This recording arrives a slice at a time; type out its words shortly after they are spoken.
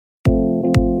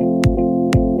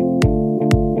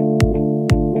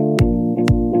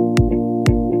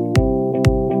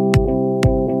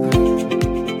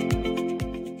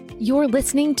You're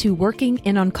listening to Working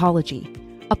in Oncology,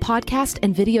 a podcast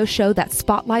and video show that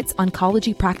spotlights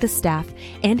oncology practice staff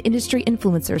and industry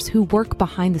influencers who work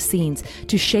behind the scenes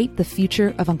to shape the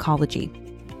future of oncology.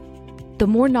 The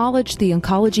more knowledge the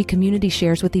oncology community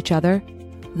shares with each other,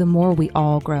 the more we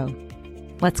all grow.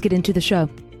 Let's get into the show.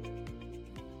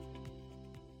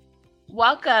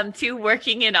 Welcome to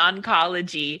Working in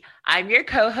Oncology. I'm your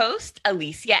co-host,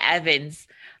 Alicia Evans.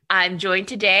 I'm joined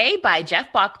today by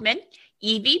Jeff Bockman,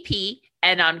 EVP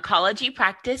and Oncology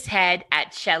Practice Head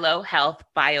at Cello Health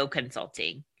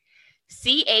Bioconsulting.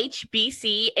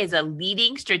 CHBC is a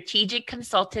leading strategic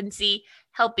consultancy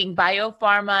helping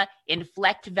biopharma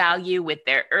inflect value with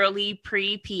their early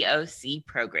pre-POC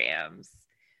programs.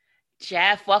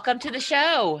 Jeff, welcome to the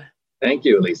show. Thank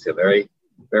you, Alicia. Very,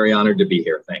 very honored to be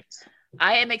here. Thanks.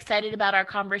 I am excited about our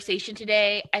conversation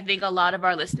today. I think a lot of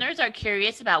our listeners are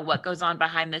curious about what goes on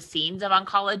behind the scenes of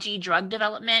oncology drug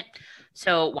development.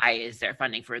 So why is there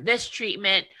funding for this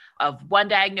treatment of one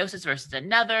diagnosis versus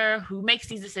another? Who makes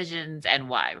these decisions and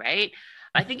why, right?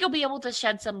 I think you'll be able to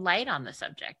shed some light on the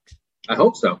subject. I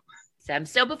hope so.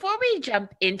 So before we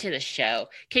jump into the show,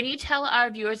 can you tell our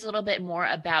viewers a little bit more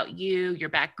about you, your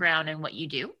background, and what you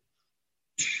do?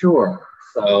 Sure.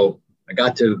 So I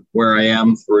got to where I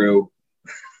am through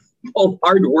both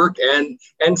hard work and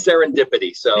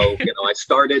serendipity. So, I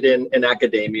started in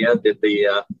academia, did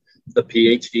the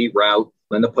PhD route,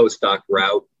 then the postdoc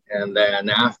route. And then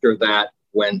after that,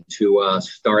 went to a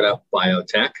startup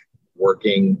biotech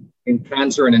working in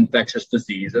cancer and infectious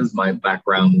diseases. My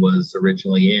background was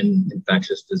originally in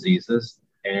infectious diseases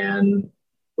and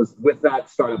was with that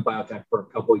startup biotech for a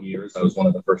couple of years. I was one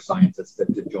of the first scientists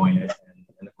to join it.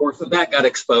 And of course, with that, got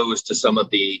exposed to some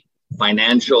of the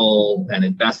financial and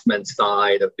investment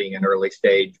side of being an early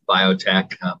stage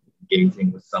biotech,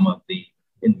 engaging with some of the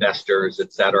investors,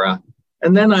 et cetera.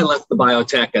 And then I left the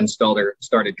biotech and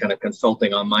started kind of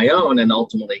consulting on my own and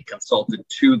ultimately consulted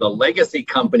to the legacy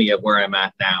company of where I'm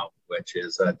at now, which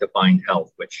is Defined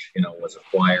Health, which, was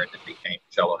acquired and became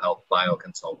Cello Health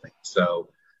Bioconsulting. So,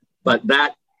 but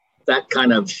that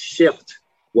kind of shift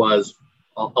was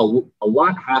a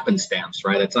lot happenstance,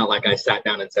 right? It's not like I sat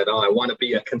down and said, I want to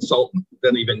be a consultant.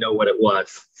 Didn't even know what it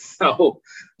was. So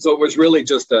it was really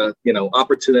just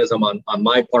opportunism on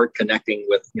my part, connecting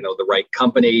with, the right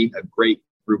company, a great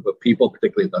group of people,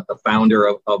 particularly the founder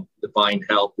of Defined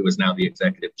Health, who is now the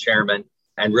executive chairman,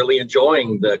 and really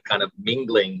enjoying the kind of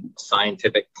mingling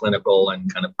scientific, clinical,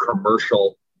 and kind of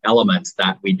commercial elements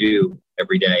that we do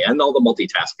every day, and all the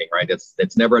multitasking, right?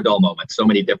 It's never a dull moment. So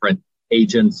many different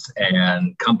agents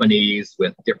and companies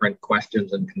with different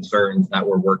questions and concerns that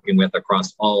we're working with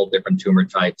across all different tumor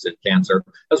types in cancer,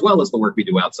 as well as the work we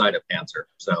do outside of cancer.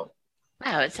 So,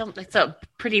 wow, it's a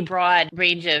pretty broad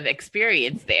range of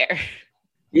experience there.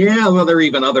 Yeah, well, there are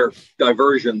even other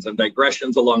diversions and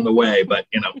digressions along the way, but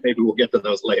maybe we'll get to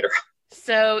those later.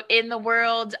 So in the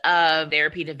world of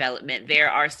therapy development, there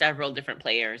are several different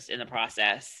players in the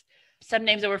process. Some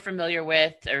names that we're familiar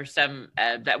with, or some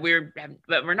that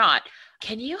we're not.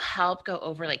 Can you help go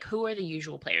over who are the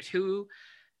usual players? Who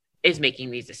is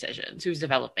making these decisions? Who's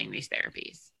developing these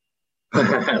therapies?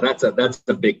 That's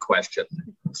a big question.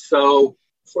 So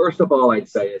first of all, I'd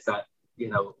say is that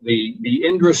the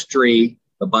industry,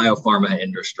 the biopharma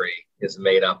industry, is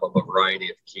made up of a variety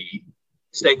of key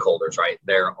stakeholders, right?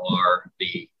 There are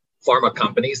the pharma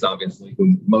companies, obviously,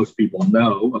 who most people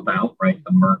know about, right?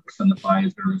 The Mercks and the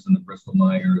Pfizers and the Bristol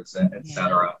Myers, et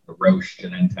cetera, the Roche,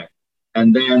 Genentech.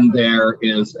 And then there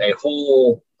is a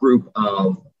whole group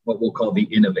of what we'll call the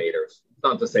innovators.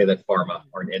 Not to say that pharma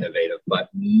aren't innovative, but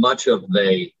much of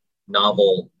the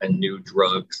novel and new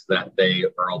drugs that they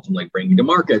are ultimately bringing to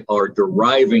market are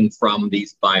deriving from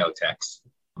these biotechs.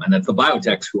 And that's the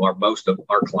biotechs who are most of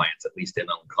our clients, at least in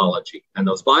oncology. And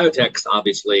those biotechs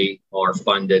obviously are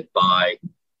funded by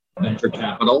venture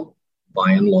capital,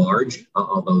 by and large,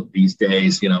 although these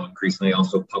days, increasingly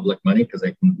also public money, because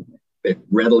they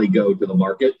readily go to the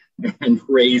market and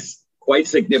raise quite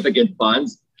significant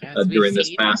funds during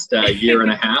this past year and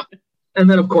a half. And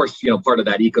then, of course, part of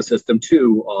that ecosystem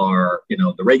too are,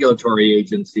 the regulatory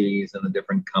agencies and the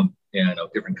different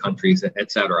countries,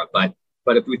 et cetera.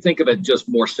 But if we think of it just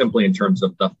more simply in terms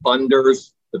of the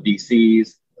funders, the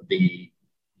VCs, the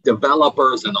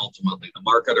developers, and ultimately the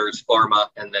marketers, pharma,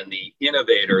 and then the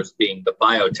innovators being the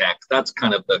biotechs, that's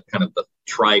kind of the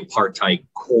tripartite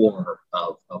core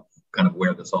of kind of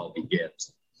where this all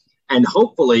begins. And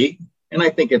hopefully, and I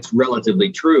think it's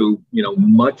relatively true,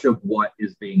 much of what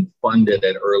is being funded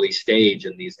at early stage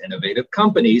in these innovative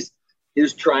companies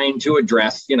is trying to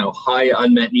address, high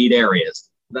unmet need areas.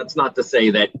 That's not to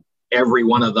say that every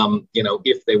one of them,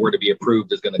 if they were to be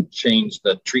approved, is going to change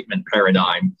the treatment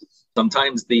paradigm.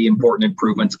 Sometimes the important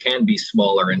improvements can be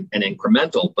smaller and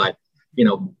incremental, but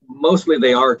mostly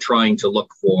they are trying to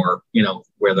look for,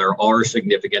 where there are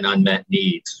significant unmet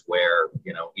needs, where,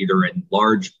 either in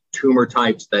large tumor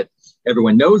types that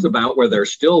everyone knows about, where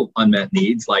there's still unmet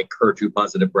needs like HER2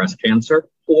 positive breast cancer,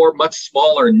 or much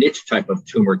smaller niche type of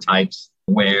tumor types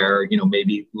where,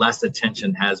 maybe less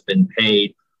attention has been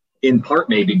paid, in part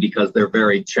maybe because they're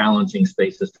very challenging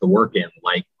spaces to work in,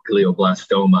 like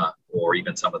glioblastoma, or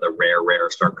even some of the rare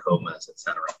sarcomas, et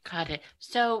cetera. Got it.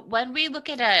 So when we look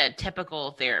at a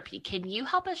typical therapy, can you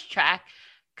help us track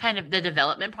kind of the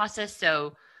development process?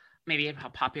 So maybe a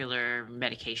popular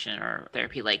medication or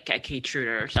therapy like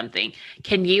Keytruda or something.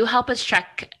 Can you help us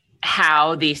track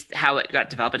how it got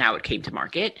developed and how it came to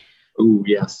market? Oh,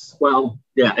 yes. Well,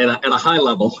 yeah, at a high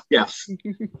level, yes.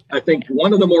 I think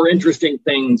one of the more interesting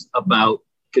things about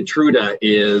Keytruda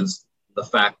is the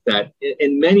fact that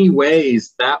in many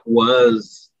ways that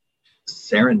was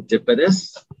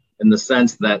serendipitous, in the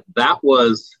sense that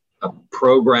was a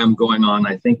program going on,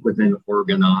 I think, within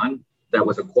Organon that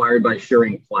was acquired by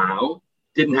Schering-Plough.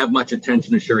 Didn't have much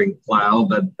attention to Schering-Plough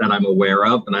that I'm aware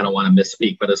of, and I don't want to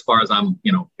misspeak, but as far as I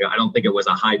don't think it was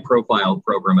a high profile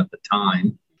program at the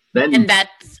time. And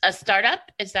that's a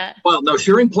startup? Is that? Well, no,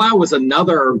 Schering-Plough was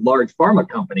another large pharma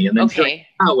company. And then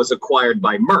Schering-Plough was acquired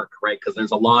by Merck, right? Because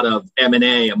there's a lot of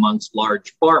M&A amongst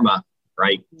large pharma,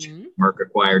 right? Mm-hmm. Merck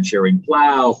acquired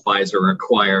Schering-Plough, Pfizer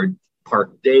acquired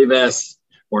Park Davis,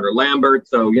 Warner Lambert.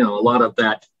 So, a lot of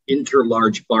that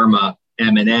inter-large pharma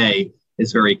M&A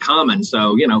is very common.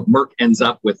 So, Merck ends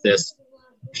up with this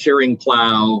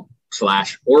Schering-Plough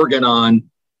 / Organon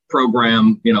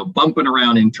program, bumping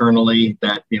around internally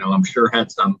that, I'm sure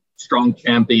had some strong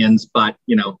champions, but,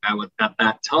 at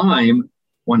that time,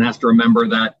 one has to remember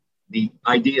that the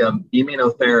idea of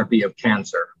immunotherapy of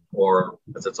cancer, or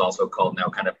as it's also called now,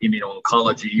 kind of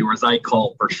immuno-oncology, or as I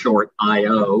call for short,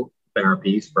 IO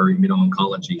therapies for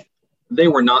immuno-oncology, they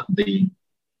were not the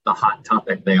hot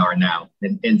topic they are now.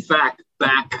 And in fact,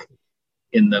 back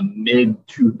in the mid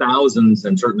 2000s,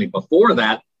 and certainly before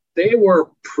that, they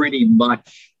were pretty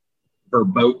much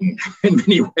verboten in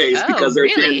many ways, because there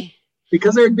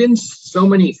had been so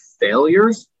many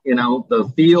failures.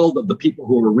 The field of the people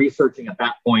who were researching at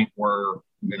that point were,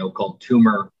 called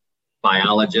tumor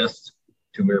biologists,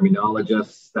 tumor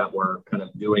immunologists that were kind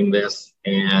of doing this.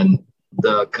 And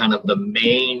the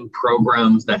main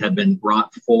programs that had been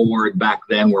brought forward back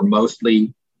then were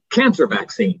mostly cancer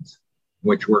vaccines,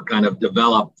 which were kind of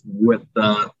developed with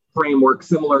the framework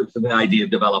similar to the idea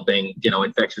of developing,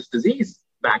 infectious disease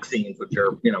vaccines, which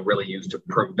are, really used to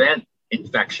prevent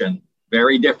infection.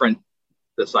 Very different,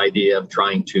 this idea of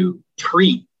trying to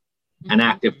treat an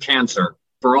active cancer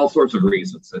for all sorts of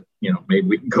reasons that, maybe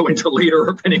we can go into later, or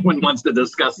if anyone wants to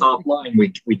discuss offline,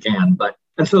 we can.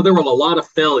 And so there were a lot of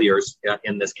failures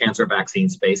in this cancer vaccine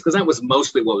space, because that was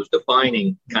mostly what was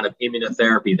defining kind of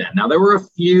immunotherapy then. Now, there were a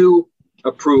few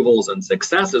approvals and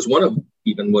successes. One of them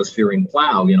even was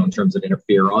Schering-Plough, in terms of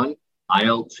interferon,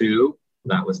 IL-2,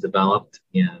 that was developed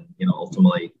and,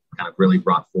 ultimately kind of really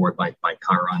brought forward by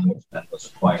Chiron, which then was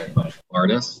acquired by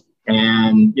Novartis.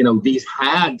 And, these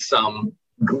had some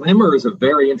glimmers of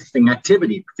very interesting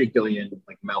activity, particularly in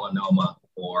like melanoma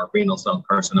or renal cell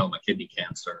carcinoma, kidney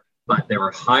cancer. But they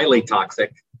were highly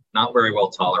toxic, not very well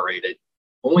tolerated.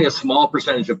 Only a small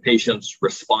percentage of patients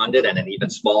responded, and an even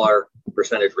smaller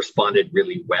percentage responded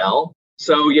really well.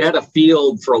 So you had a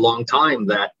field for a long time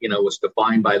that, was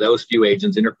defined by those few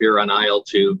agents, interferon,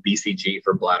 IL-2, BCG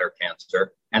for bladder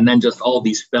cancer, and then just all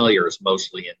these failures,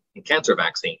 mostly in cancer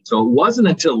vaccines. So it wasn't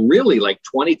until really like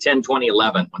 2010,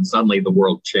 2011, when suddenly the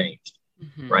world changed,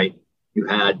 right? You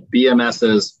had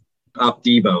BMS's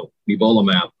Opdivo,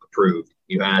 nivolumab approved.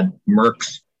 You had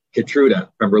Merck's Keytruda,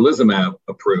 pembrolizumab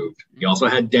approved. You also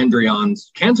had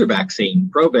Dendrion's cancer vaccine,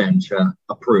 Provenge,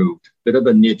 approved. Bit of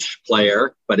a niche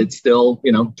player, but it's still,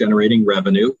 generating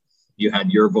revenue. You had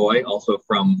Yervoy, also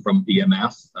from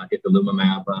BMS,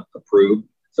 ipilimumab, approved.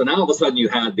 So now all of a sudden you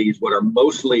had these, what are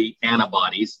mostly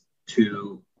antibodies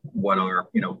to what are,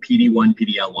 PD-1,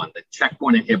 PD-L1, the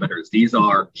checkpoint inhibitors. These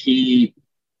are key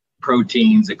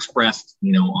proteins expressed,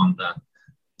 on the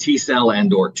T cell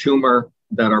and or tumor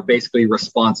that are basically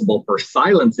responsible for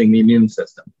silencing the immune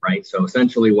system, right? So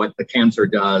essentially what the cancer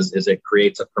does is it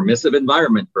creates a permissive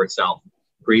environment for itself,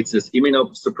 creates this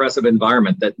immunosuppressive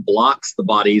environment that blocks the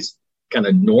body's kind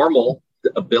of normal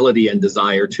ability and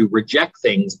desire to reject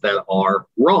things that are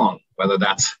wrong, whether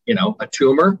that's, a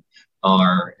tumor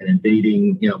or an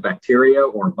invading, bacteria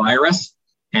or virus.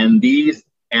 And these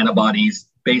antibodies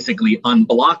basically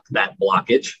unblock that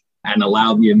blockage and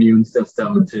allow the immune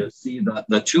system to see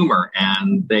the tumor.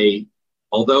 And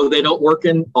although they don't work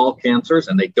in all cancers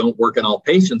and they don't work in all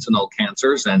patients in all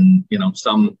cancers, and,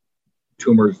 some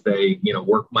tumors, they,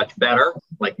 work much better,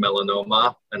 like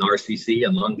melanoma and RCC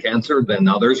and lung cancer, than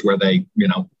others where they,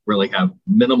 really have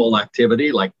minimal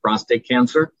activity, like prostate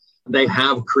cancer. They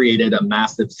have created a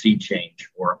massive sea change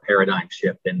or a paradigm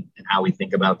shift in how we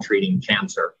think about treating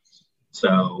cancer.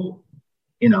 So,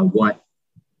 what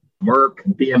Merck,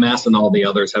 BMS, and all the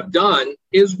others have done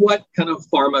is what kind of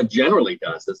pharma generally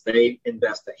does, is they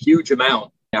invest a huge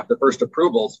amount after first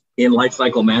approvals in life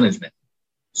cycle management.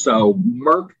 So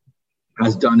Merck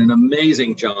has done an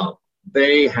amazing job.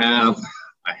 They have,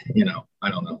 I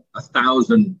don't know,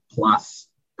 1,000 plus,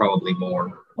 probably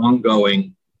more,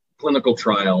 ongoing clinical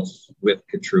trials with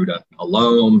Keytruda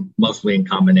alone, mostly in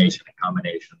combination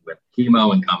with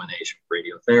chemo, in combination with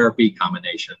radiotherapy,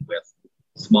 combination with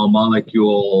small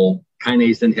molecule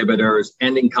kinase inhibitors,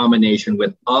 and in combination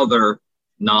with other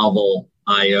novel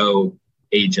IO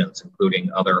agents,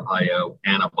 including other IO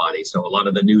antibodies. So a lot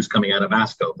of the news coming out of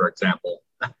ASCO, for example,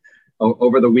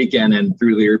 over the weekend and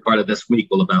through the part of this week,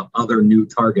 will about other new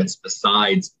targets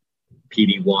besides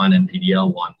PD-1 and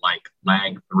PD-L1, like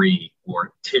LAG-3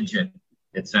 or TIGIT,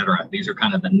 et cetera. These are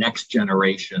kind of the next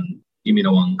generation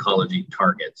immuno-oncology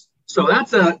targets. So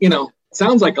that's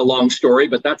sounds like a long story,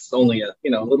 but that's only a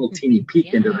little teeny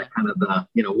peek into the kind of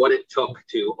what it took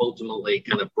to ultimately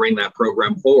kind of bring that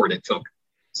program forward. It took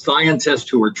scientists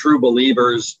who were true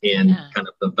believers in kind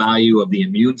of the value of the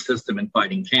immune system in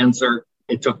fighting cancer.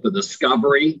 It took the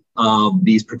discovery of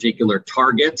these particular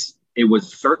targets. It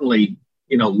was certainly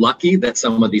lucky that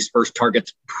some of these first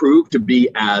targets proved to be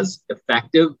as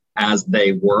effective as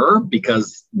they were,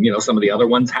 because some of the other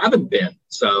ones haven't been.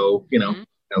 So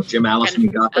Jim Allison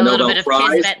got the Nobel Prize. A little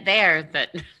bit of kismet there, but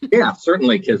yeah,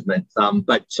 certainly kismet.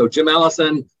 But so Jim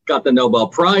Allison got the Nobel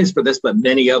Prize for this, but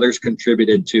many others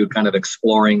contributed to kind of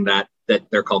exploring that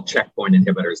they're called checkpoint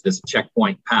inhibitors, this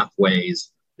checkpoint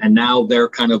pathways, and now they're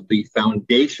kind of the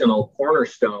foundational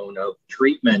cornerstone of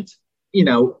treatment.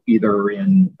 Either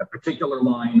in a particular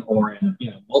line or in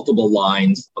multiple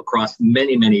lines across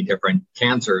many, many different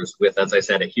cancers, with, as I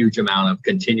said, a huge amount of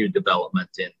continued development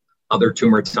in other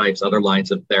tumor types, other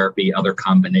lines of therapy, other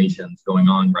combinations going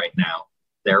on right now.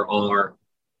 There are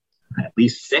at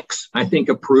least 6, I think,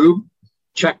 approved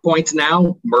checkpoints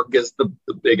now. Merck is the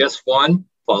biggest one,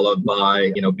 followed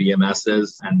by,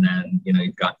 BMS's. And then,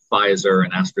 you've got Pfizer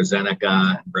and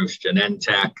AstraZeneca, and Roche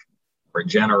Genentech,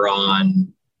 Regeneron,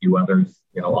 a few others,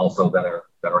 also that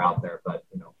are out there. But,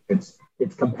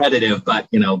 it's competitive, but,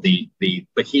 the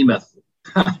behemoth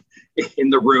in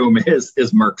the room is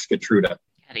Merck's Keytruda.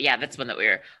 Yeah, that's one that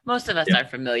most of us are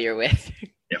familiar with.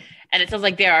 Yep. And it sounds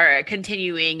like there are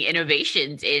continuing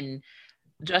innovations in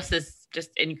just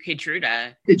in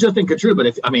Keytruda. It's just in Keytruda,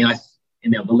 but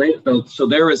the latest. So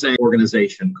there is an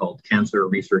organization called Cancer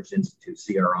Research Institute,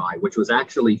 CRI, which was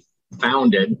actually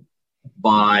founded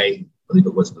by, I believe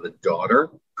it was the daughter,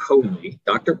 Coley.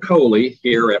 Dr. Coley,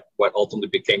 here at what ultimately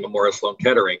became Memorial Sloan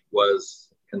Kettering, was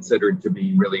considered to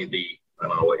be really the, I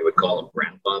don't know what you would call him,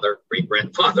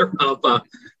 great-grandfather of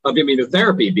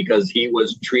immunotherapy, because he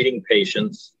was treating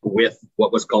patients with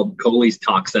what was called Coley's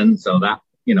toxin. So that,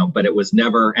 but it was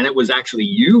never, and it was actually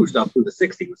used up through the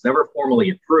 60s. It was never formally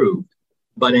approved.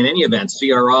 But in any event,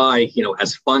 CRI,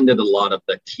 has funded a lot of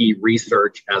the key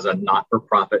research as a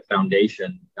not-for-profit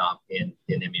foundation in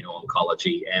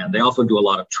immuno-oncology. And they also do a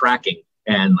lot of tracking.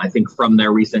 And I think from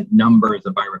their recent numbers,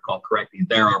 if I recall correctly,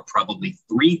 there are probably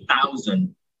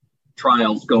 3,000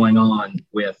 trials going on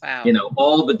with,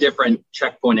 all the different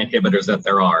checkpoint inhibitors that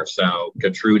there are. So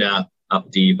Keytruda,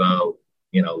 Opdivo,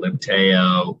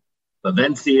 Libtayo,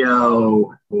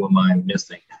 Bavencio, who am I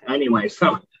missing? Anyway,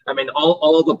 so,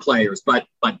 all of the players, but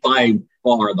by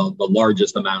far the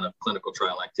largest amount of clinical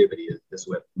trial activity is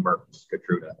with Merck's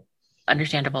Keytruda.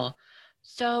 Understandable.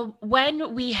 So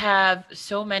when we have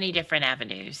so many different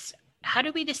avenues, how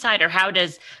do we decide, or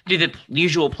do the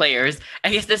usual players,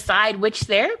 decide which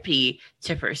therapy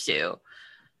to pursue?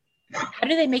 How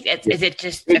do they make it? Is it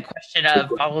just a question of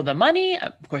follow the money?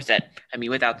 Of course,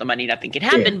 without the money, nothing can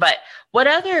happen. Yeah. But what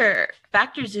other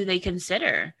factors do they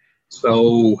consider?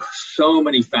 So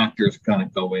many factors kind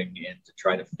of going in to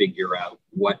try to figure out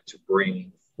what to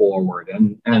bring forward,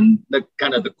 and the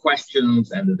kind of the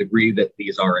questions and the degree that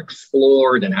these are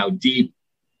explored and how deep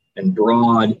and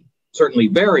broad certainly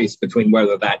varies between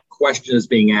whether that question is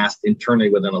being asked internally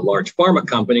within a large pharma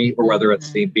company or whether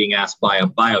it's being asked by a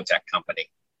biotech company.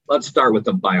 Let's start with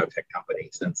the biotech company,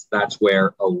 since that's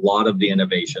where a lot of the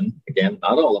innovation, again,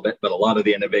 not all of it, but a lot of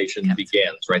the innovation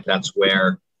begins, right? That's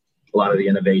where a lot of the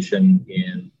innovation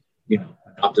in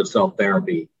adoptive cell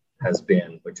therapy has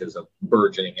been, which is a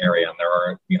burgeoning area. And there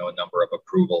are, a number of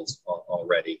approvals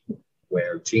already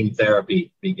where gene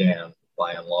therapy began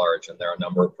by and large. And there are a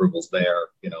number of approvals there,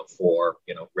 for,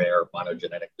 rare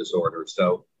monogenic disorders.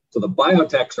 So the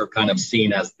biotechs are kind of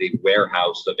seen as the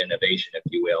warehouse of innovation, if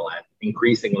you will, and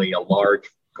increasingly a large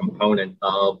component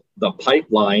of the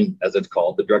pipeline, as it's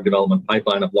called, the drug development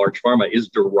pipeline of large pharma is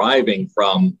deriving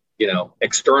from,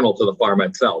 external to the pharma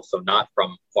itself. So not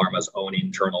from pharma's own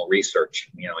internal research.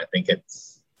 I think it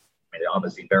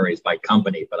obviously varies by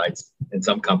company, but in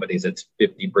some companies, it's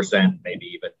 50%, maybe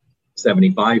even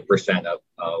 75%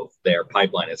 of their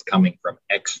pipeline is coming from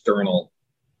external,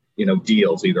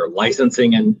 deals, either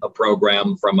licensing in a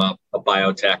program from a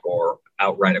biotech or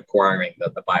outright acquiring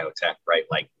the biotech, right?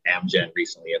 Like Amgen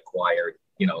recently acquired,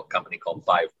 a company called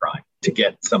 5' to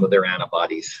get some of their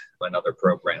antibodies and other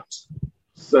programs.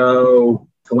 So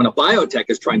when a biotech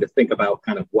is trying to think about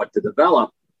kind of what to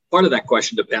develop, part of that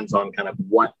question depends on kind of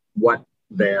what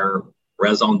their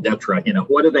raison d'etre,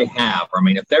 what do they have? I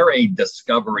mean, if they're a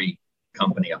discovery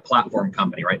company, a platform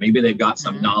company, right? Maybe they've got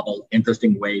some novel,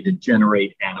 interesting way to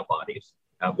generate antibodies,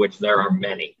 of which there are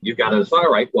many. You've got to decide,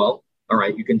 all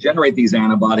right, you can generate these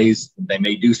antibodies. They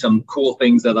may do some cool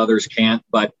things that others can't,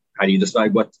 but how do you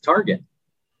decide what to target,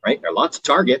 right? There are lots of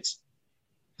targets.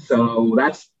 So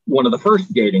that's one of the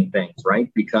first gating things,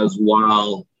 right? Because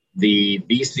while the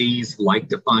VCs like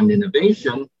to fund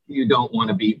innovation, you don't want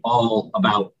to be all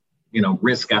about,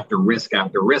 risk after risk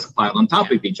after risk piled on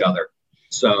top of each other.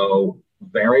 So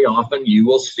very often you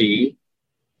will see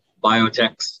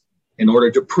biotechs, in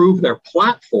order to prove their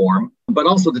platform, but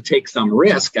also to take some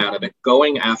risk out of it,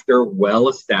 going after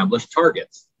well-established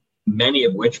targets, many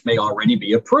of which may already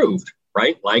be approved,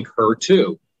 right? Like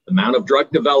HER2. The amount of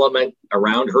drug development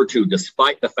around HER2,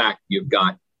 despite the fact you've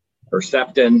got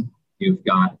Herceptin, you've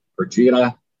got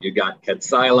Perjeta, you've got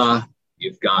Kadcyla,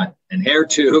 you've got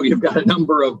Enhertu, you've got a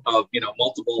number of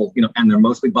multiple, and they're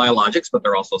mostly biologics, but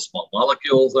they're also small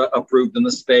molecules approved in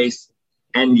the space.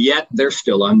 And yet there's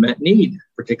still unmet need,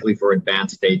 particularly for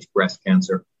advanced stage breast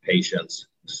cancer patients.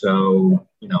 So,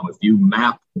 if you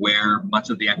map where much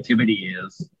of the activity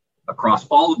is across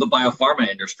all of the biopharma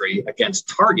industry against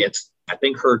targets, I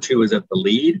think HER2 is at the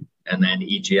lead, and then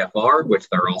EGFR, which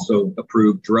they're also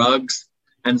approved drugs.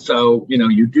 And so,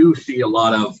 you do see a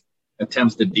lot of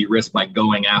attempts to de-risk by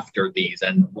going after these.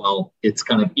 And while it's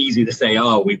kind of easy to say,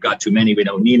 oh, we've got too many, we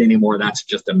don't need any more, that's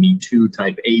just a Me Too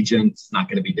type agent. It's not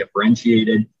going to be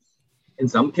differentiated. In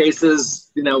some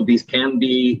cases, these can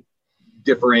be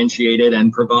differentiated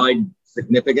and provide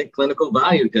significant clinical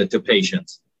value to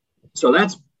patients. So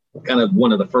that's kind of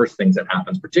one of the first things that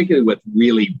happens, particularly with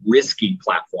really risky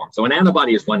platforms. So an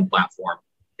antibody is one platform.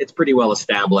 It's pretty well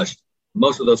established.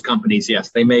 Most of those companies,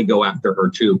 yes, they may go after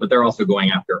HER2, but they're also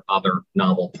going after other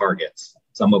novel targets,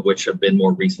 some of which have been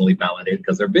more recently validated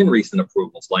because there have been recent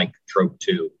approvals like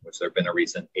TROP2, which there have been a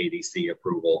recent ADC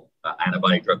approval,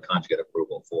 antibody drug conjugate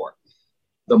approval for.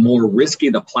 The more risky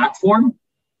the platform,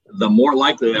 the more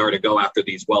likely they are to go after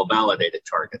these well-validated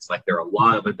targets. Like there are a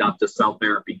lot of adoptive cell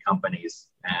therapy companies,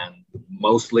 and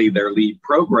mostly their lead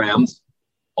programs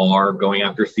are going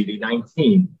after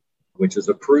CD19, which is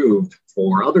approved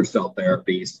for other cell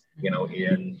therapies,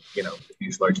 in,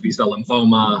 diffuse large B-cell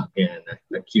lymphoma, in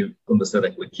acute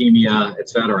lymphocytic leukemia, et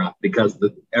cetera, because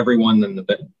everyone and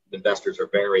the investors are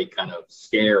very kind of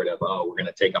scared of, we're going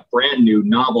to take a brand new,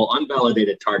 novel,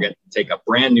 unvalidated target, take a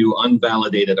brand new,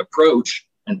 unvalidated approach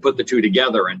and put the two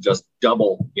together and just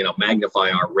double, magnify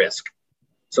our risk.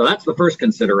 So that's the first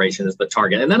consideration, is the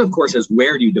target. And then, of course, is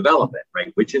where do you develop it,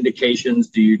 right? Which indications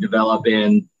do you develop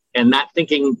in? And that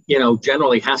thinking,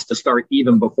 generally has to start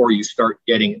even before you start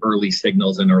getting early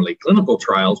signals in early clinical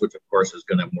trials, which, of course, is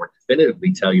going to more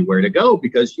definitively tell you where to go,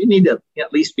 because you need to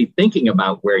at least be thinking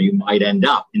about where you might end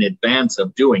up in advance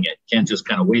of doing it. You can't just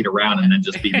kind of wait around and then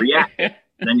just be reactive.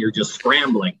 And then you're just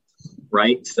scrambling,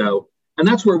 right? So, and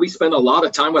that's where we spend a lot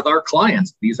of time with our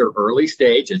clients. These are early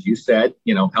stage, as you said,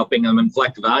 helping them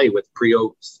inflect value with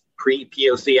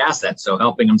pre-POC assets. So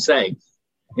helping them say,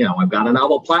 I've got a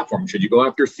novel platform. Should you go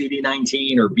after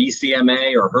CD19 or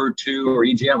BCMA or HER2 or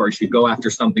EGF, or should you go after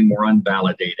something more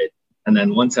unvalidated? And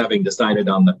then once having decided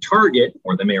on the target,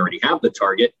 or they may already have the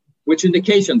target, which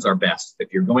indications are best?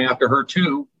 If you're going after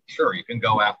HER2, sure, you can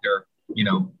go after,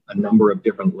 a number of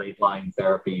different late line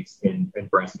therapies in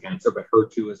breast cancer, but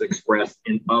HER2 is expressed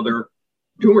in other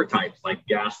tumor types like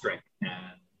gastric and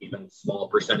even small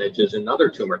percentages in other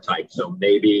tumor types. So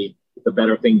maybe the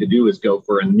better thing to do is go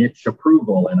for a niche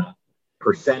approval and a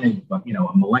percentage, a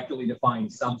molecularly defined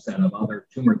subset of other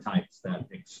tumor types that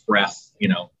express,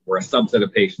 where a subset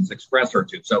of patients express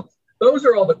HER2. So those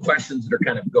are all the questions that are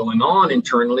kind of going on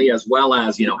internally, as well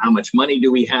as, how much money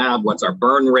do we have? What's our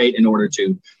burn rate in order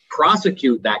to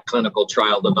prosecute that clinical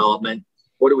trial development?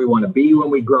 What do we want to be when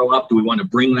we grow up? Do we want to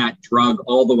bring that drug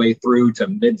all the way through to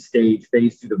mid-stage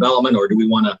phase 2 development, or do we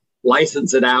want to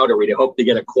license it out, or we hope to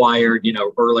get acquired,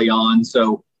 early on?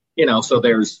 So, so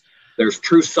there's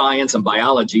true science and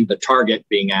biology, the target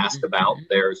being asked about.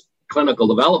 There's clinical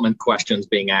development questions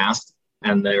being asked.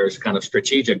 And there's kind of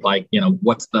strategic, like,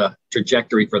 what's the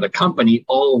trajectory for the company,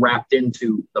 all wrapped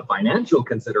into the financial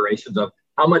considerations of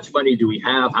how much money do we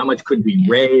have? How much could we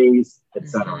raise, et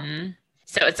cetera. Mm-hmm.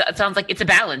 So it sounds like it's a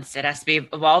balance. It has to be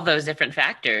of all those different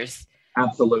factors.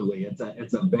 Absolutely.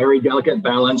 It's a very delicate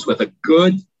balance with a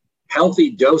good,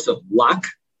 healthy dose of luck.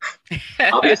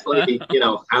 Obviously,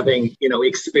 having,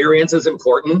 experience is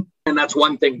important. And that's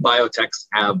one thing biotechs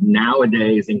have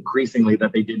nowadays increasingly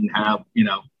that they didn't have,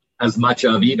 as much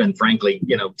of, even frankly,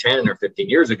 10 or 15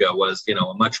 years ago, was,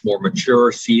 a much more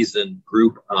mature, seasoned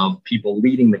group of people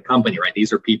leading the company, right?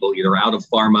 These are people either out of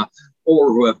pharma or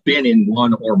who have been in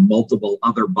one or multiple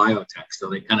other biotechs. So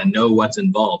they kind of know what's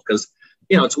involved, because,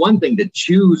 it's one thing to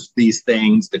choose these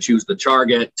things, to choose the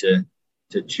target, to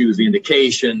choose the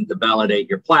indication, to validate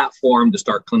your platform, to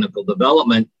start clinical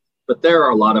development. But there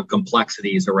are a lot of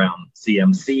complexities around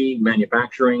CMC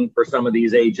manufacturing for some of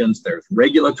these agents. There's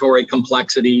regulatory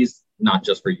complexities, not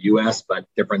just for US, but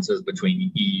differences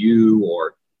between EU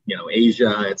or,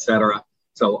 Asia, et cetera.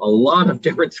 So a lot of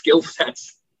different skill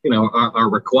sets, are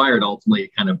required ultimately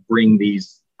to kind of bring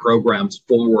these programs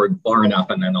forward far enough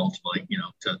and then ultimately,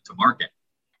 to market.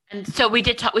 And so we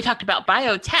talked about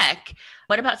biotech.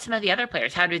 What about some of the other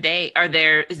players?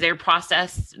 Is their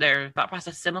thought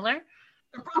process similar?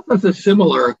 The process is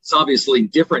similar. It's obviously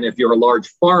different. If you're a large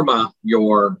pharma,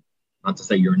 not to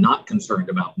say you're not concerned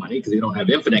about money, because you don't have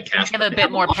infinite cash. They have a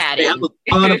bit more padding.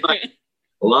 They have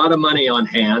a lot of money on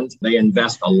hand. They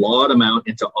invest a lot amount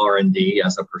into R&D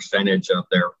as a percentage of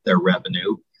their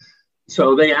revenue.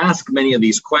 So they ask many of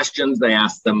these questions. They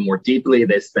ask them more deeply.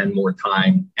 They spend more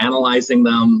time analyzing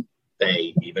them.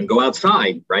 They even go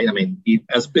outside, right? I mean,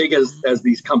 as big as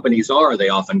these companies are, they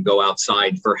often go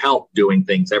outside for help doing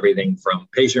things, everything from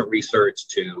patient research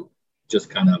to just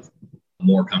kind of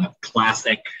more kind of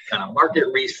classic kind of market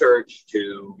research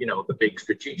to, the big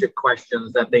strategic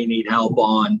questions that they need help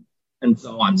on and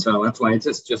so on. So that's why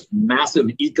it's just massive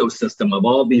ecosystem of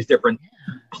all these different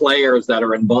players that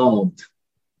are involved.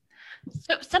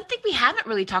 So something we haven't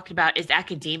really talked about is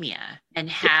academia and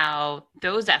how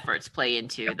those efforts play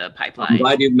into the pipeline. I'm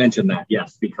glad you mentioned that.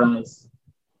 Yes, because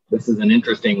this is an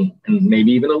interesting and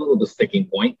maybe even a little bit sticking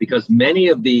point, because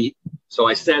so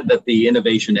I said that the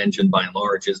innovation engine by and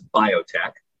large is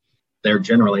biotech. They're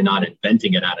generally not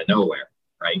inventing it out of nowhere,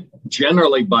 right?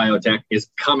 Generally, biotech is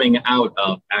coming out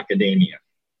of academia.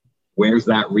 Where's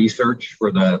that research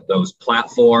for those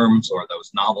platforms or those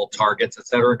novel targets, et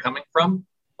cetera, coming from?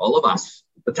 All of us,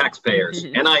 the taxpayers,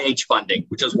 NIH funding,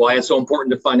 which is why it's so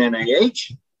important to fund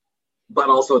NIH. But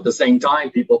also at the same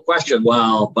time, people question,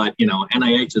 well, but,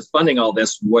 NIH is funding all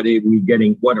this. What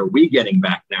are we getting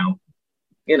back now?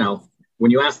 When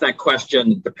you ask that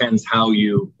question, it depends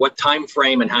what time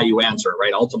frame and how you answer,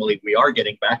 right? Ultimately, we are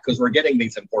getting back because we're getting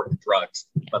these important drugs,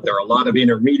 but there are a lot of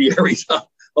intermediaries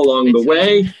along the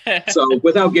way. So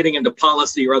without getting into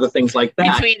policy or other things like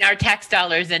that. Between our tax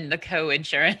dollars and the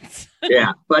co-insurance.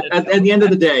 Yeah. But at the end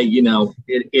of the day,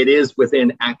 it is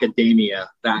within academia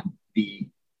that the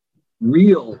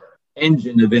real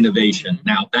engine of innovation.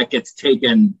 Now that gets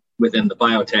taken within the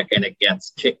biotech and it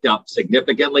gets kicked up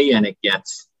significantly and it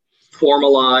gets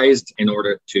formalized in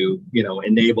order to,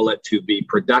 enable it to be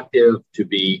productive, to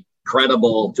be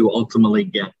credible, to ultimately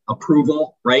get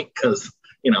approval, right? Because,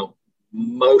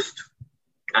 most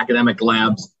academic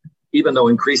labs, even though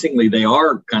increasingly they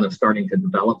are kind of starting to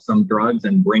develop some drugs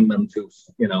and bring them to,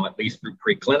 at least through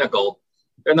preclinical,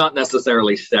 they're not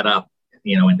necessarily set up,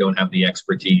 and don't have the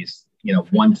expertise,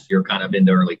 once you're kind of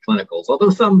into early clinicals, although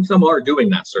some are doing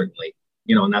that certainly,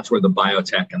 and that's where the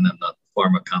biotech and then the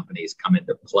pharma companies come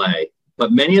into play.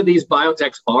 But many of these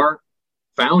biotechs are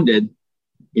founded,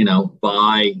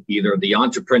 by either the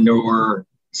entrepreneur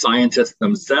scientists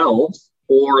themselves,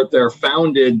 or they're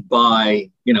founded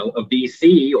by, a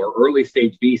VC or early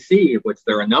stage VC, of which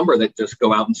there are a number that just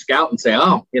go out and scout and say,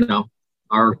 oh,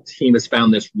 our team has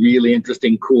found this really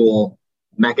interesting, cool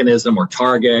mechanism or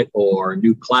target or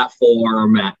new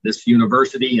platform at this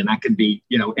university. And that could be,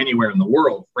 anywhere in the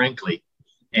world, frankly,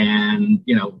 and,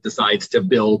 decides to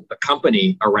build a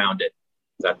company around it.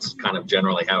 That's kind of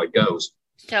generally how it goes.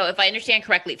 So if I understand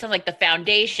correctly, it sounds like the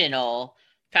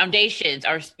foundations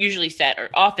are usually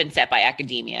often set by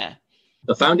academia.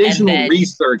 The foundational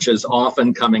research is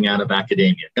often coming out of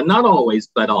academia, and not always,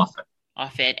 but often.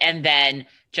 And then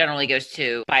generally goes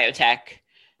to biotech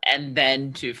and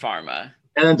then to pharma.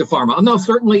 No,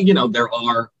 certainly, there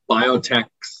are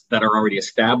biotechs that are already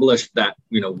established that,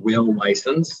 will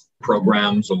license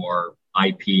programs or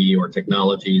IP or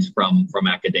technologies from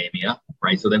academia,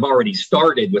 right? So they've already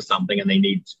started with something and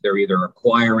they're either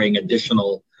acquiring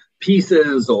additional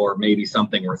pieces or maybe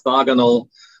something orthogonal.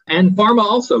 And pharma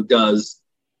also does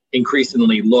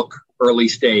increasingly look early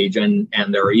stage, and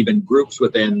there are even groups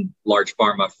within large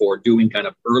pharma for doing kind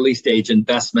of early stage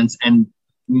investments. And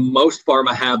most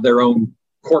pharma have their own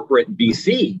corporate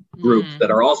VC groups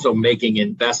that are also making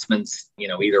investments,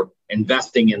 either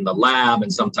investing in the lab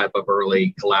in some type of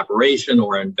early collaboration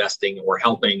or investing or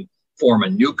helping form a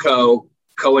new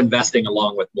co-investing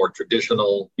along with more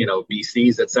traditional,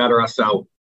 VCs, et cetera. So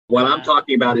what I'm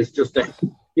talking about is just is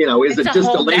it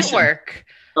distillation? Network.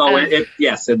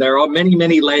 Yes. And there are many,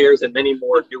 many layers and many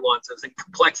more nuances and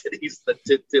complexities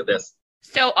to this.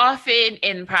 So often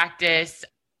in practice,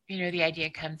 the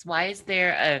idea comes, why is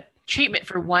there a treatment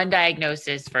for one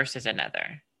diagnosis versus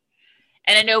another?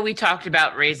 And I know we talked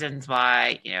about reasons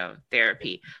why,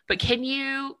 therapy, but can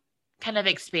you kind of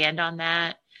expand on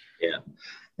that? Yeah,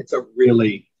 it's a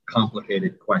really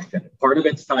complicated question. Part of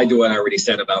it's tied to what I already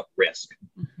said about risk,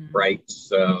 right?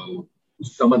 So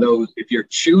some of those, if you're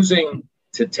choosing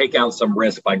to take out some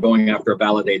risk by going after a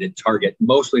validated target,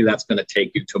 mostly that's going to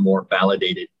take you to more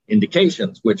validated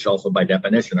indications, which also by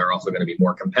definition are also going to be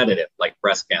more competitive, like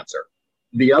breast cancer.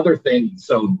 The other thing,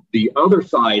 so the other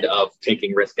side of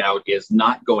taking risk out is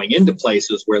not going into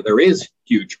places where there is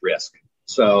huge risk.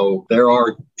 So there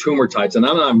are tumor types, and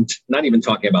I'm not even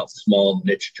talking about small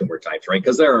niche tumor types, right?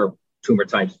 Because there are tumor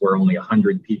types where only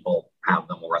 100 people have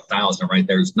them or 1,000, right?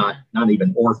 There's not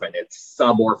even orphan, it's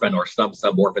suborphan or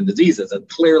sub-suborphan diseases. And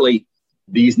clearly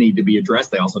these need to be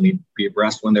addressed. They also need to be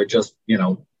addressed when they're just,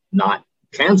 not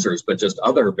cancers, but just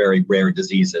other very rare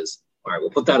diseases. All right, we'll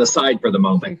put that aside for the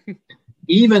moment.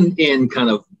 Even in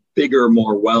kind of bigger,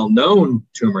 more well-known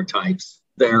tumor types,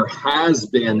 there has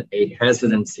been a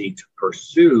hesitancy to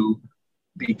pursue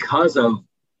because of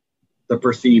the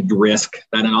perceived risk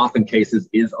that in often cases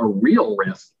is a real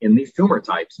risk in these tumor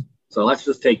types. So let's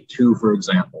just take two, for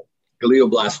example,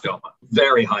 glioblastoma,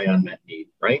 very high unmet need,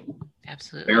 right?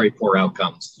 Absolutely. Very poor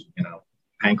outcomes,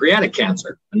 pancreatic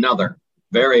cancer, another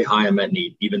very high unmet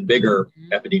need, even bigger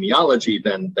epidemiology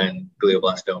than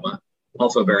glioblastoma.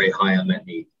 Also very high unmet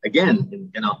need.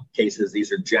 Again, in all cases,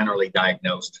 these are generally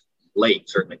diagnosed late.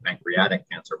 Certainly pancreatic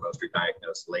cancer, most are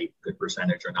diagnosed late. Good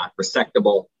percentage are not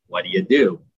resectable. What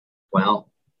do? Well,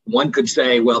 one could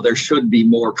say, well, there should be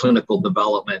more clinical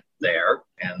development there,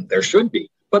 and there should be.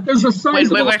 But there's a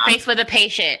sizable when we're faced with a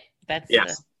patient. But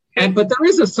there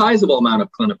is a sizable amount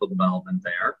of clinical development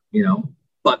there,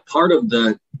 But part of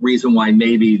the reason why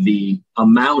maybe the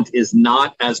amount is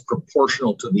not as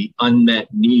proportional to the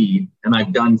unmet need, and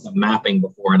I've done some mapping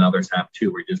before and others have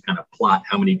too, where you just kind of plot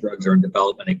how many drugs are in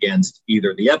development against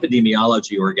either the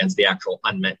epidemiology or against the actual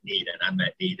unmet need. And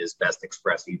unmet need is best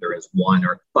expressed either as 1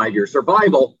 or 5-year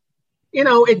survival.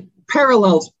 It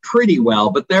parallels pretty well,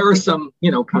 but there are some,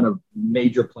 kind of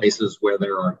major places where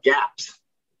there are gaps.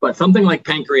 But something like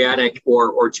pancreatic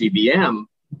or GBM,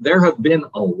 there have been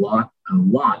a lot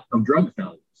of drug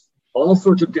failures, all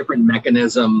sorts of different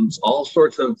mechanisms, all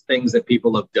sorts of things that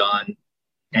people have done,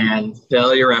 and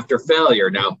failure after failure.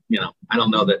 Now, I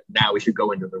don't know that now we should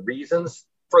go into the reasons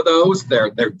for those.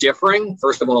 They're differing.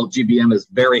 First of all, GBM is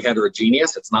very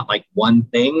heterogeneous. It's not like one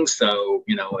thing. So,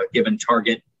 a given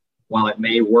target, while it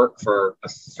may work for a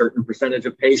certain percentage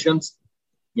of patients,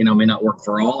 may not work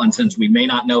for all. And since we may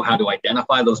not know how to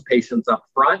identify those patients up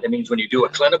front, it means when you do a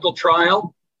clinical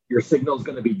trial, your signal is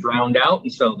going to be drowned out,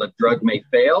 and so the drug may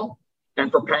fail.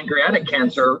 And for pancreatic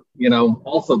cancer,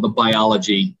 also the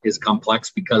biology is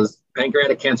complex because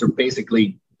pancreatic cancer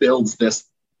basically builds this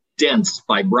dense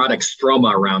fibrotic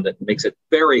stroma around it. It makes it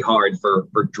very hard for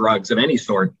drugs of any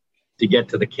sort to get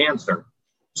to the cancer.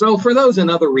 So for those and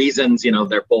other reasons,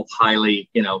 they're both highly,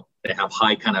 they have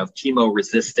high kind of chemo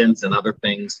resistance and other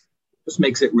things. Just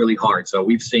makes it really hard. So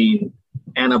we've seen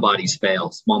antibodies fail,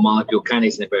 small molecule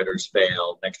kinase inhibitors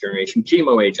fail, next generation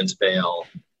chemo agents fail,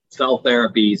 cell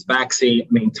therapies, vaccine.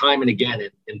 Time and again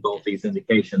in both these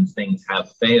indications, things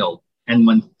have failed. And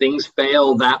when things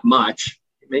fail that much,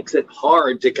 it makes it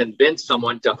hard to convince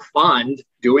someone to fund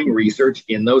doing research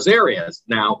in those areas.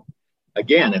 Now,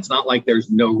 again, it's not like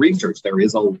there's no research. There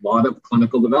is a lot of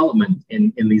clinical development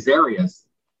in these areas,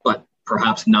 but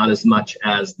perhaps not as much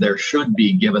as there should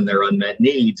be given their unmet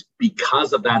needs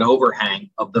because of that overhang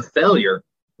of the failure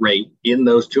rate in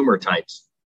those tumor types.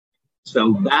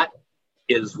 So that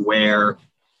is where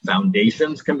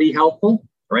foundations can be helpful,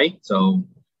 right? So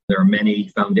there are many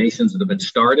foundations that have been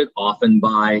started, often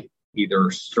by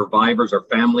either survivors or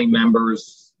family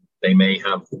members. They may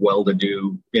have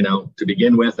well-to-do, to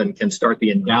begin with, and can start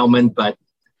the endowment. But,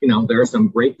 there are some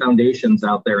great foundations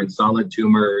out there in solid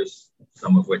tumors,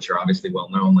 some of which are obviously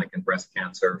well-known, like in breast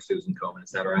cancer, Susan Komen, et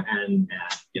cetera, and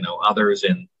others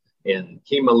in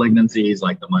heme malignancies,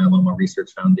 like the Myeloma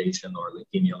Research Foundation or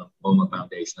Leukemia Lymphoma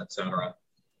Foundation, et cetera.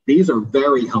 These are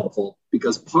very helpful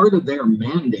because part of their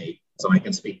mandate, so I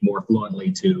can speak more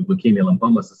fluently to Leukemia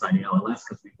Lymphoma Society, LLS,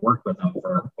 because we've worked with them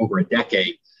for over a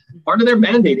decade. Part of their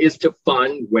mandate is to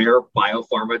fund where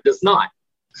biopharma does not.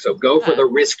 So go for the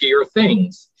riskier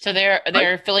things. So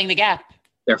they're filling the gap.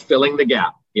 They're filling the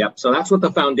gap. Yep. So that's what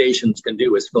the foundations can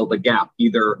do, is fill the gap,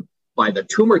 either by the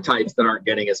tumor types that aren't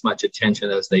getting as much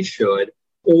attention as they should,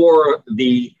 or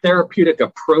the therapeutic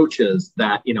approaches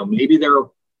that, maybe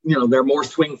they're more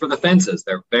swing for the fences.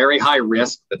 They're very high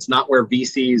risk. That's not where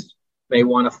VCs may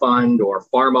want to fund or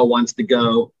pharma wants to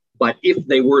go. But if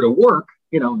they were to work,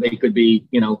 they could be,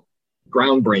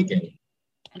 groundbreaking.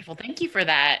 Wonderful. Thank you for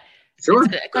that. Sure.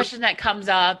 It's a question that comes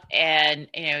up, and,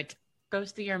 it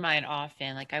goes through your mind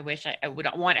often. Like, I wish I would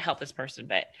want to help this person,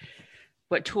 but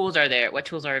what tools are there? What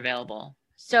tools are available?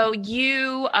 So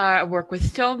you work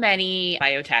with so many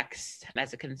biotechs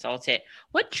as a consultant.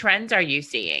 What trends are you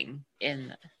seeing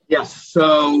in? Yes.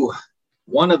 So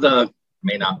one of the,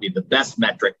 may not be the best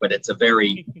metric, but it's a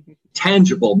very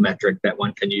tangible metric that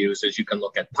one can use, is you can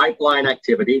look at pipeline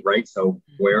activity, right? So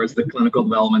where is the clinical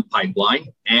development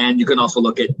pipeline? And you can also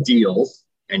look at deals,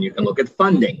 and you can look at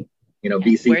funding,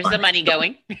 VC Where's funding. the money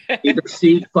going? Either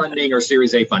seed funding or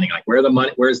Series A funding. Like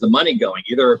where's the money going?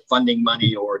 Either funding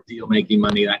money or deal making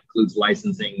money. That includes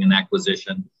licensing and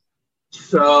acquisition.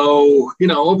 So,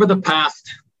 over the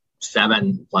past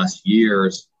 7+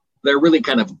 years, there are really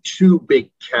kind of two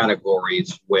big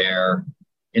categories where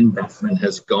investment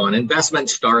has gone. Investment,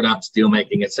 startups, deal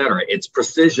making, et cetera. It's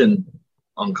precision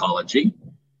oncology,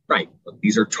 right?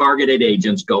 These are targeted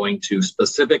agents going to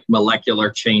specific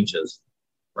molecular changes,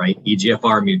 right?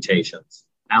 EGFR mutations,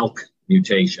 ALK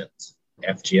mutations,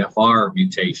 FGFR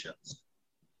mutations,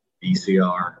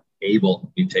 BCR,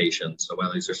 ABL mutations. So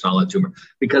whether these are solid tumor,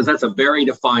 because that's a very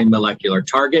defined molecular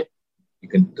target. You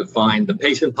can define the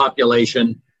patient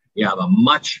population. You have a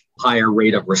much higher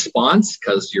rate of response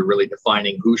because you're really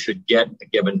defining who should get a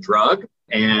given drug.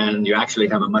 And you actually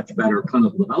have a much better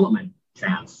clinical development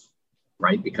chance,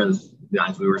 right? Because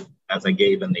as I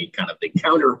gave in the kind of the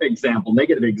counter example,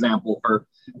 negative example for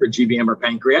GBM or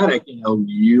pancreatic,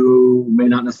 you may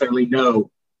not necessarily know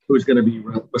who's going to be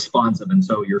responsive. And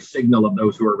so your signal of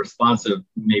those who are responsive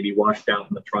may be washed out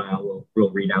in the trial,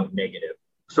 will read out negative.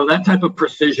 So that type of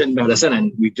precision medicine,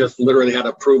 and we just literally had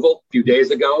approval a few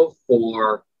days ago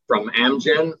from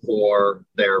Amgen for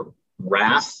their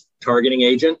RAS targeting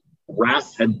agent.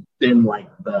 RAS had been like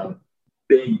the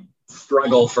big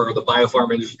struggle for the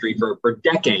biopharma industry for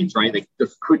decades, right? They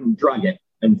just couldn't drug it.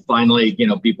 And finally,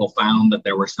 people found that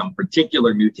there were some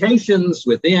particular mutations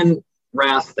within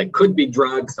RAS that could be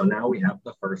drugged. So now we have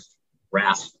the first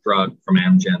RAS drug from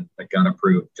Amgen that got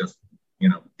approved just,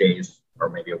 days or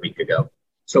maybe a week ago.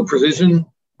 So precision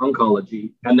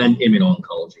oncology and then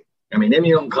immuno-oncology. I mean,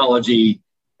 immuno-oncology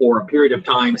for a period of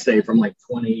time, say from like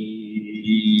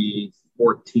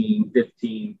 2014,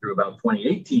 15 through about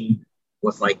 2018,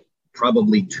 was like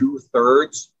probably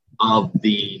 2/3 of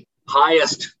the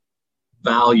highest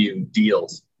value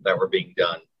deals that were being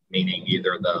done, meaning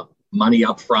either the money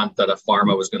up front that a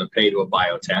pharma was going to pay to a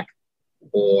biotech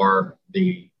or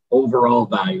the overall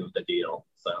value of the deal.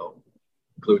 So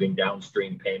including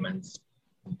downstream payments,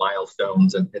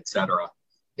 milestones, et cetera.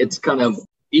 It's kind of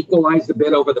equalized a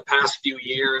bit over the past few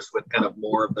years with kind of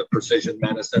more of the precision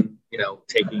medicine,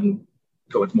 taking,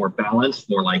 so it's more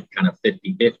balanced, more like kind of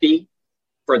 50-50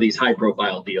 for these high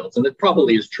profile deals. And it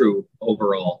probably is true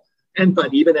overall.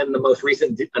 But even in the most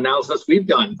recent analysis we've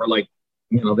done for the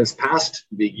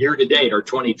year to date or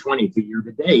 2020 to year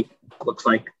to date, looks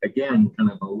like, again,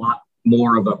 kind of a lot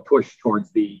more of a push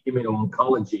towards the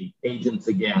immuno-oncology agents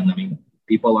again. I mean,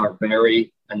 people are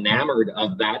very enamored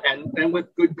of that and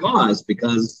with good cause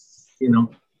because,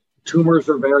 tumors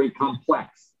are very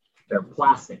complex. They're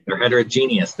plastic, they're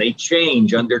heterogeneous, they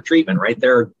change under treatment, right?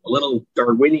 There are little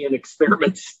Darwinian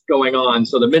experiments going on.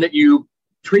 So the minute you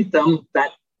treat them,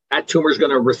 that tumor is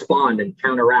going to respond and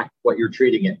counteract what you're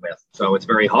treating it with. So it's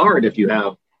very hard if you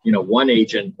have, one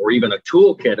agent or even a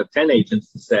toolkit of 10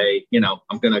 agents to say,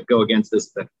 I'm going to go against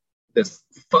this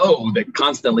foe that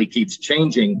constantly keeps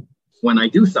changing when I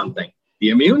do something. The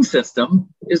immune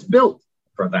system is built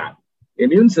for that. The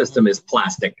immune system is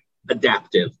plastic,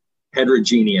 adaptive,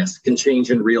 heterogeneous, can change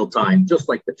in real time, just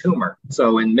like the tumor.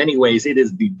 So in many ways, it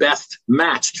is the best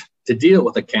matched to deal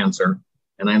with a cancer.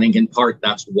 And I think in part,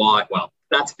 that's why, well,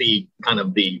 that's the kind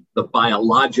of the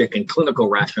biologic and clinical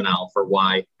rationale for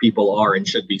why people are and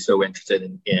should be so interested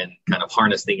in kind of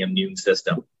harnessing the immune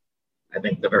system. I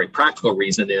think the very practical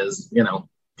reason is,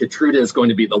 Keytruda is going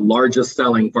to be the largest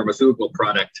selling pharmaceutical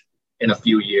product in a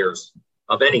few years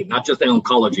of any, not just in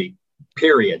oncology,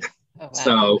 period. Oh, wow.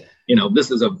 So,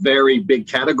 this is a very big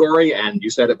category. And you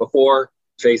said it before,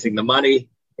 chasing the money.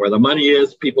 Where the money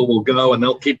is, people will go and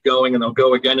they'll keep going and they'll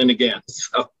go again and again.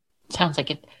 So, sounds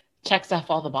like it checks off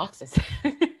all the boxes.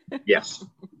 Yes.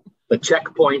 The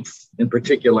checkpoints in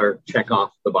particular check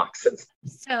off the boxes.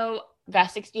 So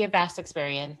you have vast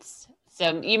experience.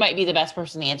 So you might be the best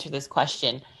person to answer this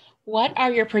question. What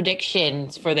are your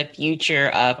predictions for the future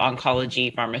of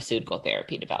oncology pharmaceutical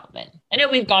therapy development? I know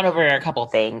we've gone over a couple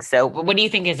things. So what do you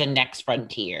think is the next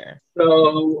frontier?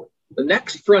 So the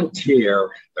next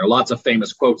frontier, there are lots of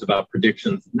famous quotes about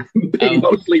predictions being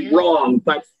mostly wrong,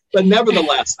 but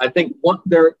nevertheless, I think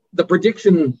the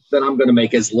prediction that I'm going to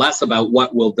make is less about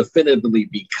what will definitively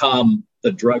become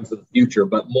the drugs of the future,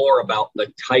 but more about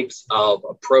the types of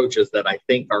approaches that I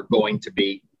think are going to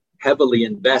be heavily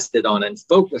invested on and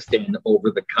focused in over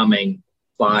the coming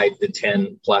 5 to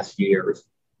 10 plus years.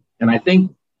 And I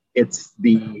think it's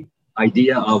the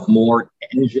idea of more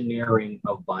engineering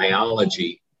of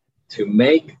biology to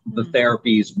make the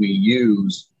therapies we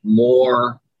use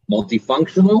more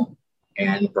multifunctional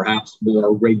and perhaps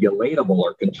more regulatable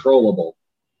or controllable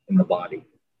in the body.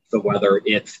 So whether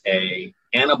it's an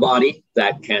antibody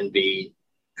that can be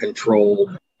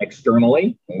controlled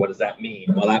externally, and what does that mean?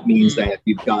 Well, that means that if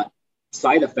you've got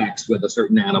side effects with a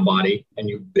certain antibody and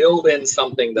you build in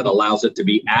something that allows it to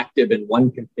be active in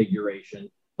one configuration,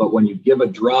 but when you give a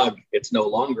drug, it's no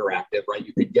longer active, right?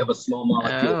 You could give a small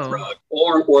molecule drug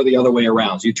or the other way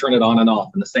around. So you turn it on and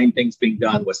off. And the same thing's being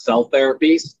done with cell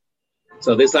therapies.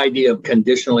 So this idea of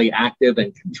conditionally active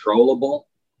and controllable,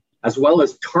 as well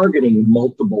as targeting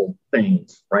multiple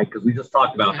things, right? Because we just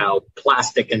talked about how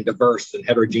plastic and diverse and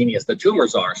heterogeneous the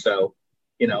tumors are. So,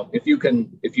 if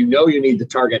you know you need to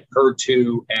target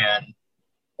HER2 and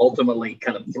ultimately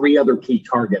kind of 3 other key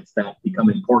targets that become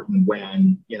important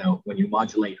when you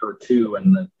modulate HER2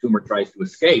 and the tumor tries to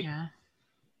escape. Yeah.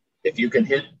 If you can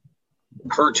hit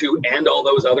HER2 and all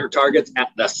those other targets at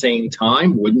the same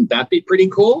time, wouldn't that be pretty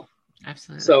cool?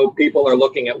 Absolutely. So people are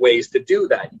looking at ways to do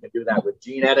that. You can do that with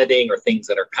gene editing or things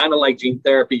that are kind of like gene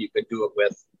therapy. You could do it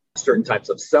with certain types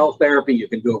of cell therapy. You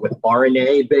can do it with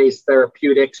RNA-based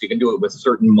therapeutics. You can do it with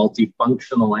certain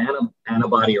multifunctional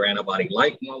antibody or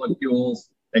antibody-like molecules.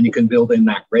 Then you can build in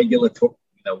that regulatory,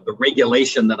 the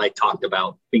regulation that I talked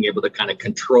about, being able to kind of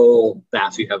control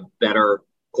that so you have better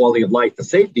quality of life, the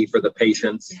safety for the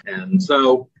patients. And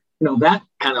so, that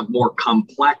kind of more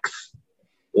complex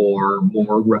or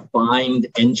more refined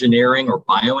engineering or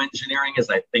bioengineering is,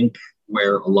 I think,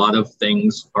 where a lot of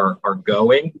things are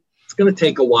going. It's going to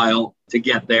take a while to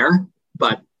get there,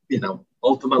 but,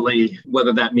 ultimately,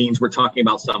 whether that means we're talking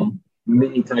about some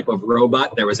mini type of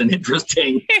robot. There was an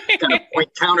interesting kind of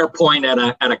counterpoint at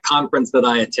a conference that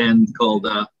I attend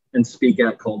and speak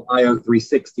at called IO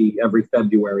 360 every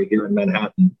February here in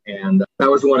Manhattan. And that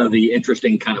was one of the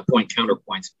interesting kind of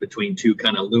counterpoints between two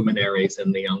kind of luminaries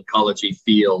in the oncology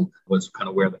field, was kind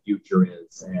of where the future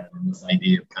is, and this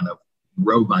idea of kind of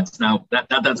robots. Now, that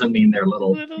doesn't mean they're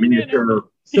little miniature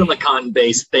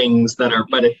silicon-based things that are,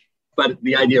 but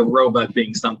the idea of robot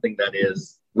being something that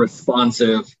is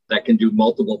responsive, that can do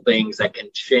multiple things, that can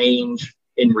change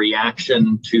in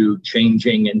reaction to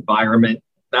changing environment.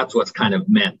 That's what's kind of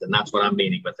meant. And that's what I'm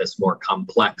meaning with this more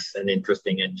complex and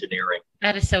interesting engineering.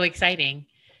 That is so exciting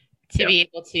to be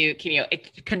able to,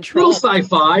 control. Still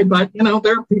sci-fi, but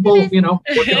there are people, working on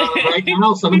it right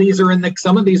now. Some of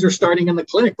these are starting in the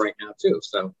clinic right now too.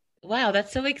 So. Wow,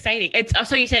 that's so exciting.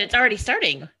 So you said it's already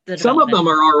starting. Some of them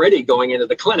are already going into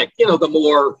the clinic,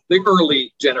 the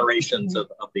early generations of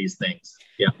these things.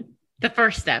 Yeah. The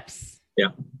first steps. Yeah.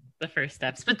 The first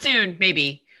steps, but soon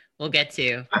maybe we'll get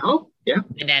to. I hope. Yeah.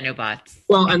 The nanobots.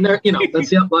 Well, and there,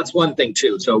 that's one thing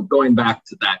too. So going back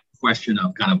to that question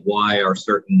of kind of why are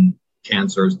certain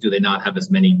cancers, do they not have as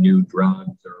many new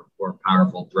drugs or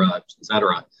powerful drugs, et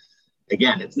cetera?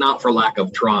 Again, it's not for lack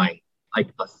of trying. Like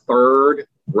a third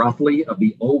roughly of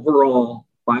the overall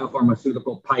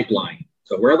biopharmaceutical pipeline.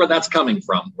 So wherever that's coming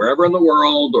from, wherever in the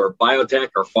world or biotech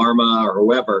or pharma or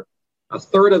whoever, a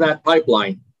third of that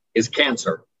pipeline is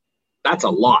cancer. That's a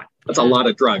lot. That's a lot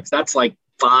of drugs. That's like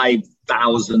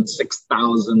 5,000,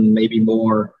 6,000, maybe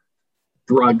more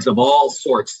drugs of all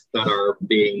sorts that are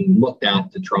being looked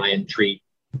at to try and treat,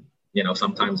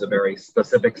 sometimes a very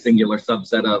specific singular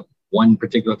subset of one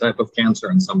particular type of cancer,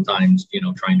 and sometimes,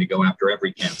 trying to go after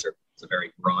every cancer. It's a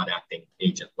very broad acting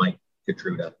agent like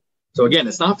Keytruda. So again,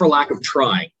 it's not for lack of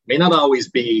trying. It may not always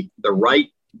be the right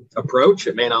approach.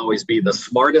 It may not always be the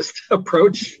smartest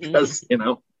approach because,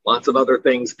 lots of other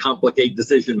things complicate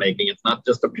decision making. It's not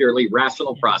just a purely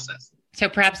rational process. So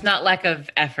perhaps not lack of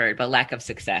effort, but lack of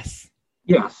success.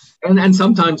 Yes. And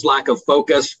sometimes lack of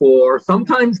focus, or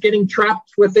sometimes getting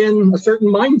trapped within a certain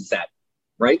mindset,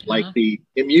 right? Like the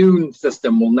immune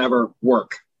system will never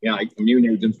work. Yeah, immune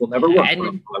agents will never work.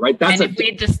 Right? That's we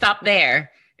had to stop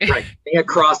there. Right.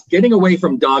 Getting away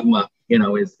from dogma,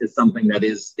 is something that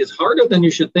is harder than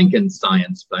you should think in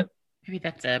science, but maybe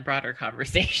that's a broader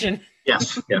conversation.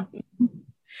 Yes. Yeah.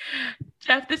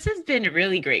 Jeff, this has been a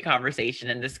really great conversation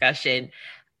and discussion.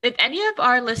 If any of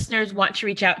our listeners want to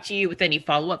reach out to you with any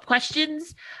follow-up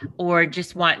questions or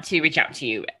just want to reach out to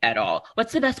you at all,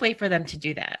 what's the best way for them to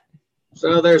do that?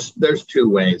 So there's two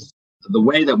ways. The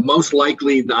way that most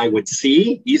likely I would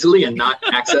see easily and not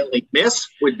accidentally miss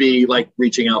would be like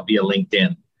reaching out via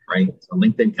LinkedIn, right? So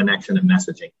LinkedIn connection and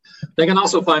messaging. They can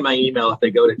also find my email if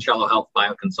they go to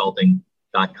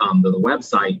cellohealthbioconsulting.com to the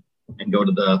website and go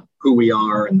to the who we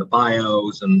are and the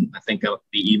bios. And I think the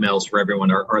emails for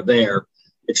everyone are there.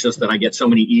 It's just that I get so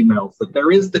many emails that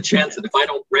there is the chance that if I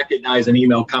don't recognize an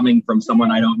email coming from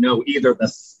someone I don't know, either the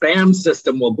spam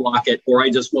system will block it or I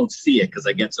just won't see it because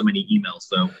I get so many emails.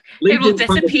 So it will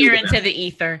disappear into the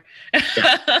ether.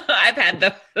 Yeah. I've had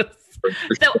those.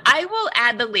 So I will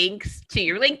add the links to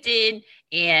your LinkedIn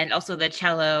and also the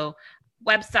Cello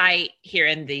website here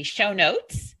in the show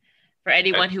notes for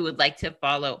anyone who would like to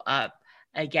follow up.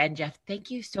 Again, Jeff, thank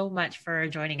you so much for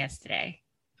joining us today.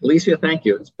 Alicia, thank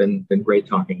you. It's been great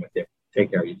talking with you.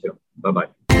 Take care, you too. Bye-bye.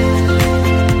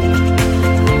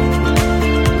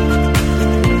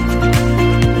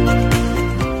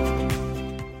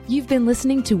 You've been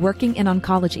listening to Working in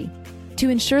Oncology. To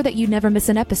ensure that you never miss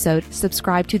an episode,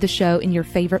 subscribe to the show in your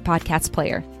favorite podcast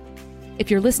player.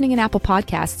 If you're listening in Apple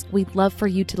Podcasts, we'd love for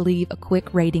you to leave a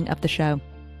quick rating of the show.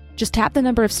 Just tap the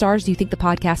number of stars you think the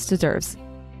podcast deserves.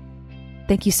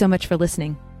 Thank you so much for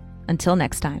listening. Until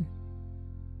next time.